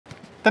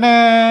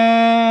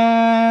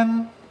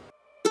Ta-da!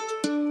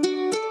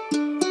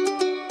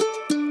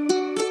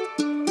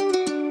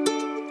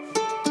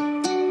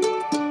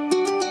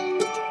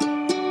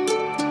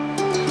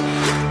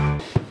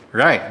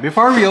 Right,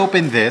 before we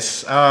open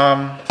this,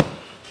 yeah,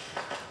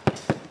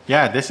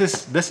 this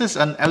is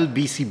an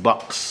LBC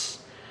box.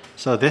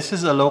 So this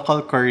is a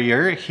local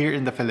courier here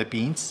in the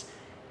Philippines,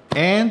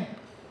 and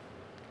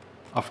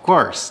of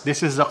course,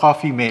 this is the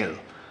coffee mail.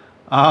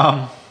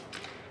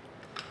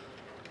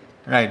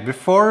 Right,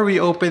 before we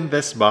open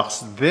this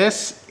box,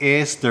 this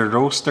is the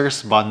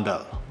Roasters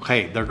Bundle.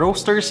 Okay, the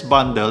Roasters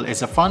Bundle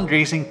is a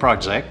fundraising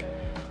project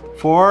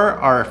for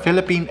our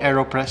Philippine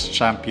Aeropress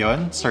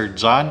Champion, Sir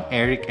John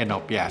Eric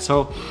Enopia.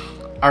 So,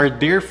 our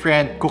dear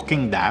friend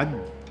Cooking Dad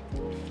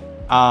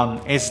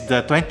is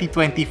the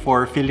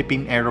 2024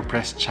 Philippine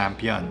Aeropress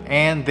Champion,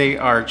 and they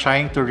are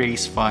trying to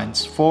raise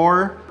funds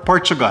for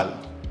Portugal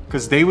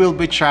because they will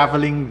be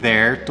traveling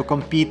there to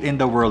compete in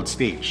the world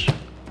stage.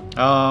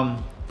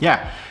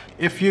 Yeah,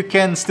 if you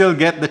can still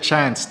get the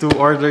chance to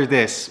order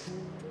this,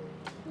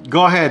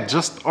 go ahead,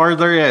 just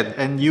order it,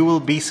 and you will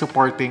be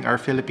supporting our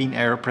Philippine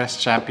Aeropress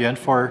Champion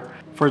for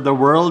the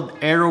World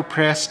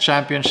Aeropress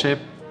Championship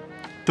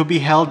to be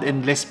held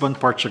in Lisbon,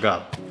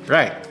 Portugal.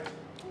 Right,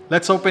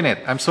 let's open it.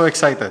 I'm so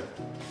excited.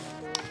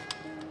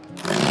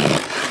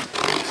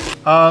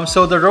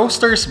 So the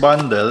Roasters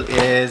Bundle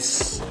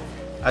is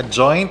a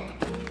joint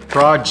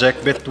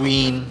project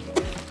between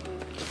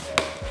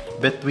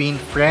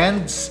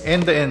friends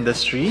in the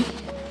industry.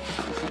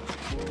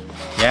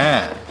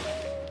 Yeah.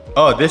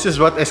 Oh, this is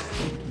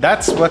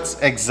that's what's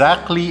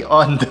exactly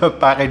on the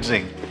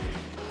packaging.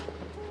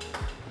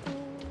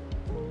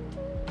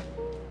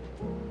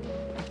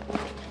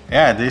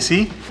 Yeah, do you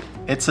see?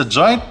 It's a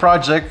joint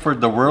project for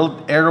the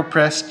World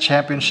Aeropress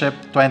Championship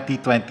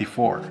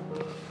 2024.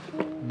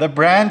 The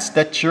brands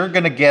that you're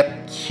gonna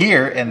get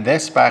here in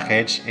this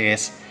package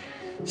is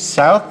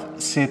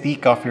South City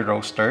Coffee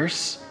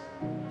Roasters,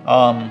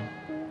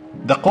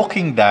 the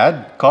Cooking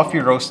Dad Coffee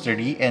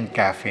Roastery and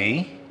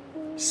Cafe,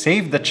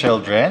 Save the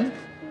Children,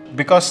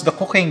 because the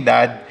Cooking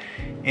Dad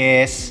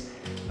is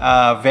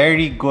a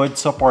very good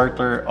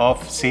supporter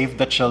of Save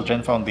the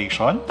Children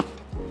Foundation.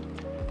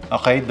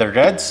 Okay, the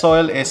Red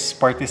Soil is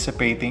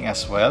participating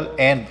as well,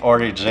 and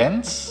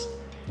Origins,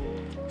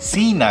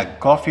 Sinag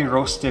Coffee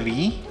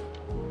Roastery,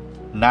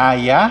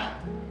 Naya,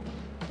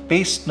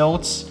 Taste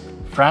Notes,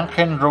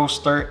 Franken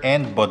Roaster,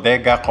 and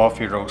Bodega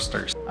Coffee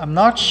Roasters. I'm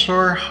not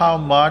sure how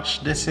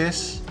much this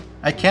is.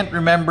 I can't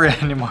remember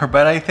anymore,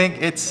 but I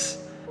think it's,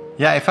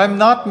 yeah, if I'm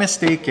not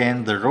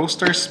mistaken, the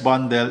Roasters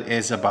Bundle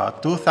is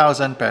about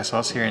 2,000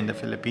 pesos here in the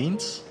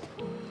Philippines.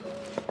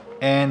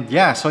 And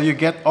yeah, so you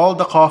get all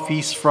the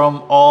coffees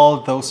from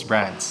all those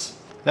brands.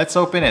 Let's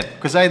open it,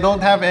 because I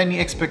don't have any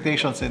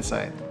expectations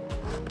inside.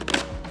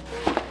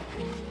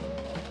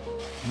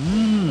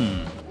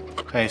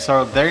 Okay,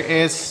 so there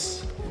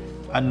is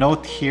a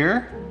note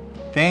here.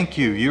 Thank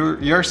you.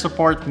 Your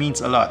support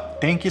means a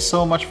lot. Thank you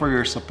so much for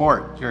your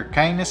support. Your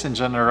kindness and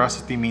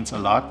generosity means a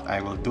lot.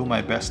 I will do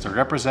my best to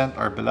represent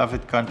our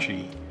beloved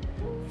country,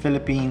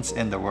 Philippines,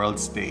 in the world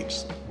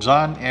stage.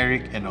 John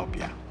Eric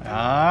Enopia.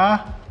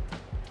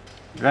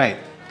 Right.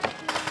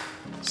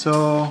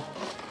 So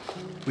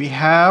we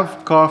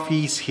have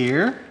coffees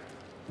here.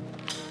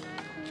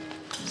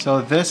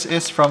 So this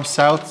is from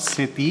South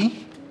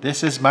City.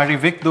 This is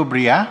Marivic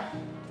Dobria.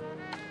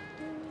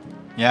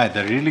 Yeah,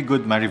 the really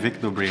good Marivic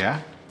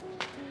Dobria.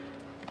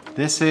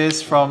 This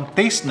is from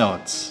Taste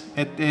Notes.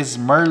 It is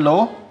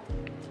Merlot.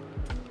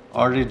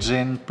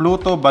 Origin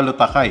Pluto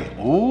Balutakay.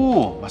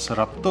 Oh,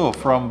 masarap to,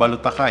 from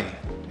Balutakay.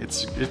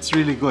 It's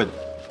really good.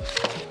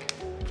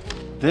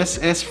 This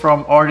is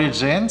from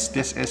Origins.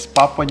 This is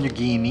Papua New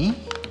Guinea.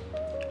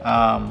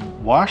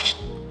 Washed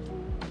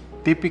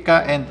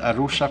Typica and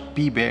Arusha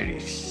pea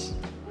berries.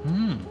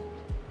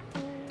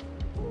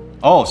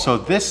 Oh, so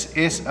this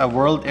is a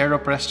World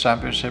Aeropress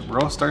Championship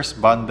Roasters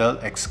Bundle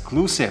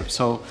exclusive.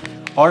 So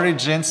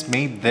Origins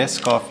made this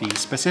coffee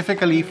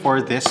specifically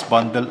for this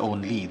bundle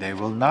only. They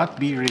will not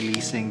be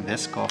releasing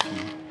this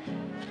coffee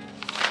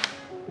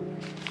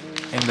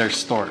in their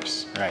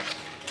stores. Right.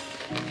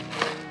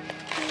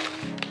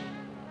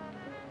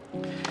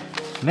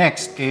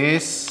 Next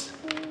is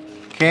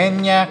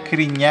Kenya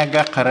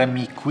Kirinyaga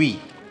Karamikui.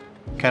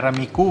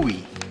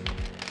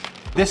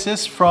 This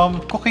is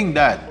from Cooking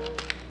Dad.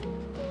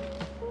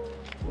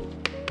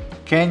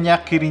 Kenya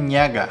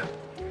Kirinyaga.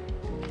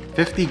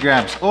 50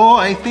 grams. Oh,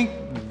 I think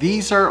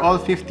these are all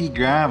 50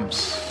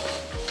 grams.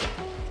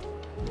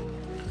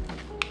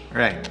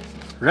 Right.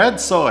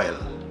 Red Soil.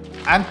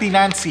 Auntie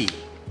Nancy.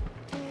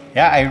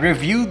 Yeah, I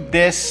reviewed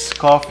this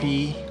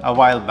coffee a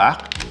while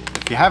back.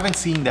 If you haven't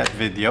seen that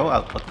video,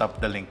 I'll put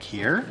up the link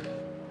here.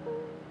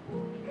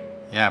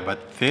 Yeah, but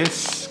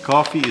this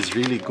coffee is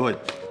really good.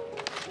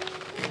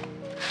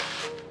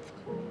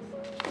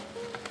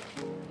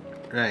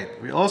 Right,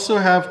 we also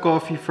have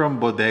coffee from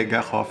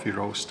Bodega Coffee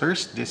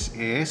Roasters. This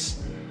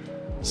is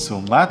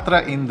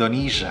Sumatra,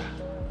 Indonesia.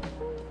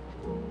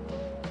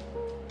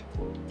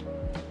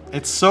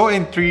 It's so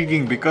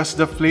intriguing because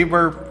the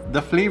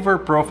flavor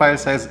profile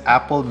says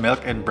apple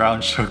milk and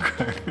brown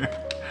sugar.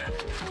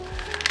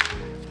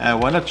 I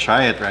want to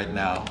try it right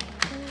now.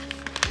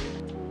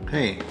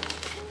 Okay.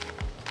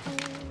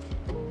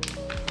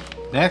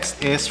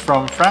 Next is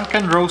from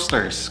Franken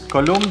Roasters,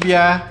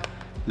 Colombia,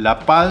 La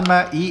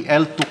Palma y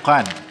El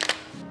Tucan.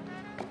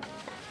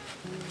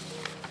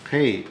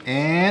 Okay,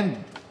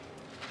 and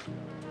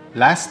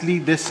lastly,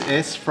 this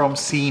is from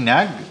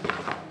Sinag.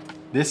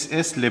 This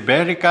is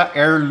Liberica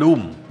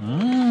Heirloom.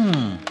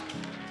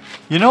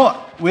 You know,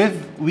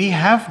 we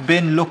have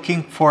been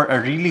looking for a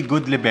really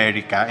good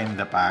Liberica in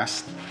the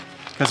past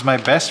because my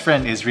best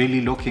friend is really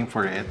looking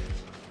for it.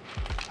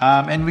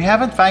 And we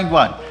haven't found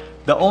one.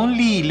 The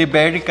only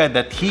Liberica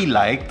that he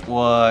liked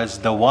was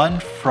the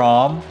one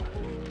from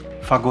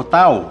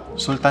Fagotao,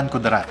 Sultan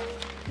Kudarat.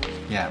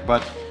 Yeah,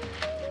 but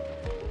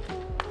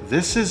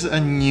this is a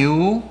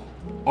new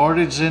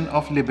origin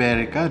of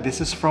Liberica.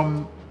 This is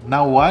from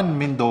Nawan,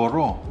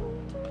 Mindoro.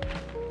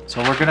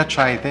 So we're gonna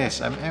try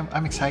this.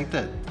 I'm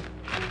excited.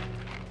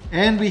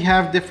 And we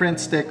have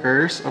different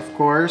stickers, of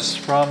course,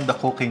 from the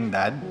Cooking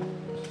Dad.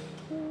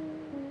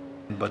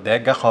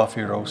 Bodega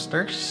Coffee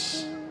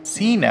Roasters.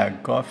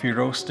 Sinag Coffee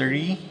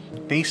Roastery.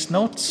 Taste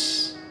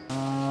notes.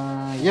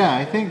 Yeah,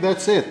 I think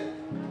that's it.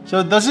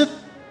 So does it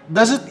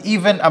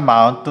even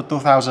amount to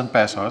 2,000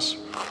 pesos?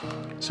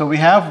 So we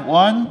have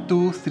 1,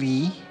 2,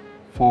 3,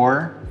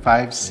 4,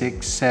 5,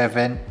 6,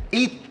 7,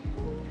 8.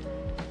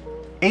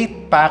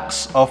 8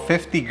 packs of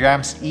 50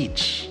 grams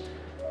each.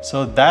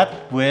 So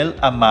that will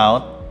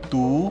amount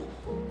to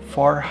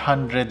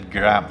 400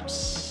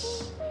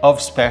 grams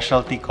of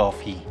specialty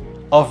coffee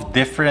of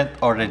different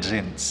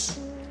origins.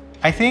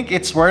 I think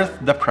it's worth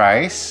the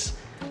price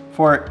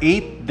for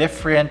 8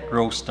 different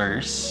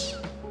roasters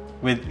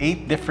with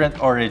 8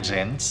 different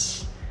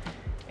origins.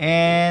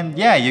 And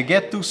yeah, you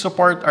get to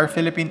support our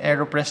Philippine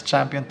Aeropress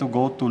Champion to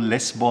go to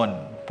Lisbon,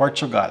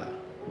 Portugal.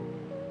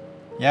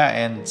 Yeah,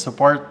 and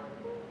support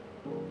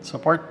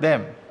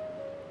them.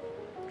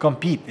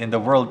 Compete in the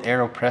World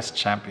Aeropress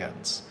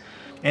Champions.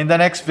 In the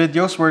next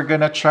videos, we're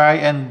gonna try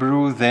and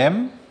brew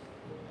them.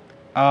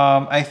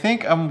 I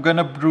think I'm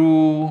gonna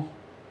brew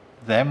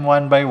them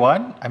one by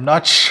one. I'm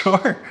not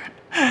sure.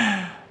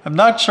 I'm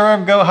not sure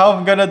how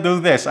I'm gonna do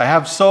this. I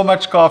have so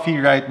much coffee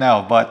right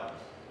now, but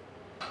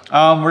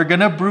we're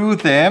gonna brew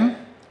them,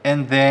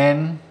 and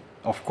then,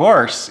 of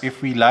course,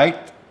 if we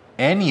liked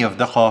any of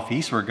the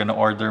coffees, we're gonna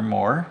order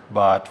more.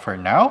 But for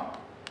now,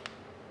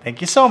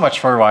 thank you so much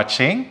for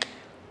watching.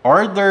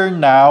 Order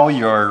now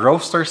your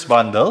Roasters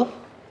Bundle.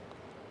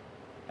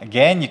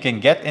 Again, you can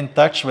get in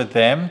touch with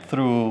them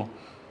through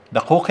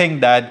the Cooking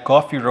Dad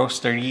Coffee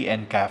Roastery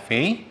and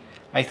Cafe.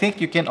 I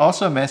think you can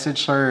also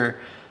message her,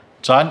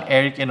 John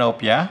Eric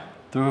Enopia,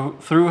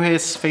 through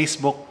his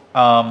Facebook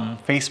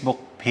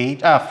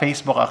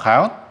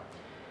account.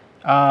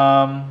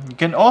 You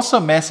can also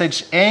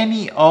message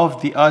any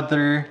of the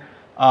other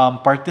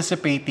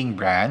participating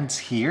brands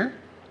here,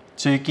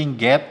 so you can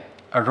get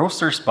a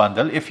Roasters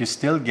Bundle if you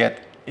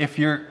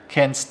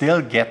can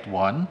still get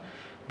one,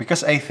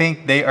 because I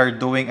think they are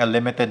doing a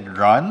limited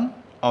run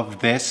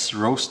of this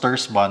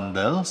Roasters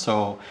Bundle.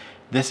 So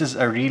this is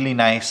a really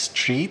nice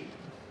treat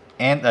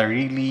and a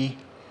really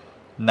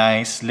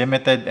nice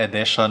limited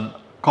edition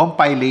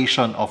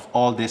compilation of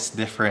all these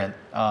different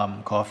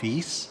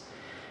coffees.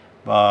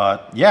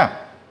 But yeah,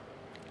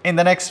 in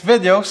the next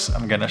videos,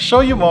 I'm gonna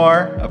show you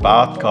more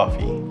about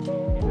coffee.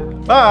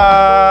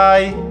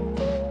 Bye!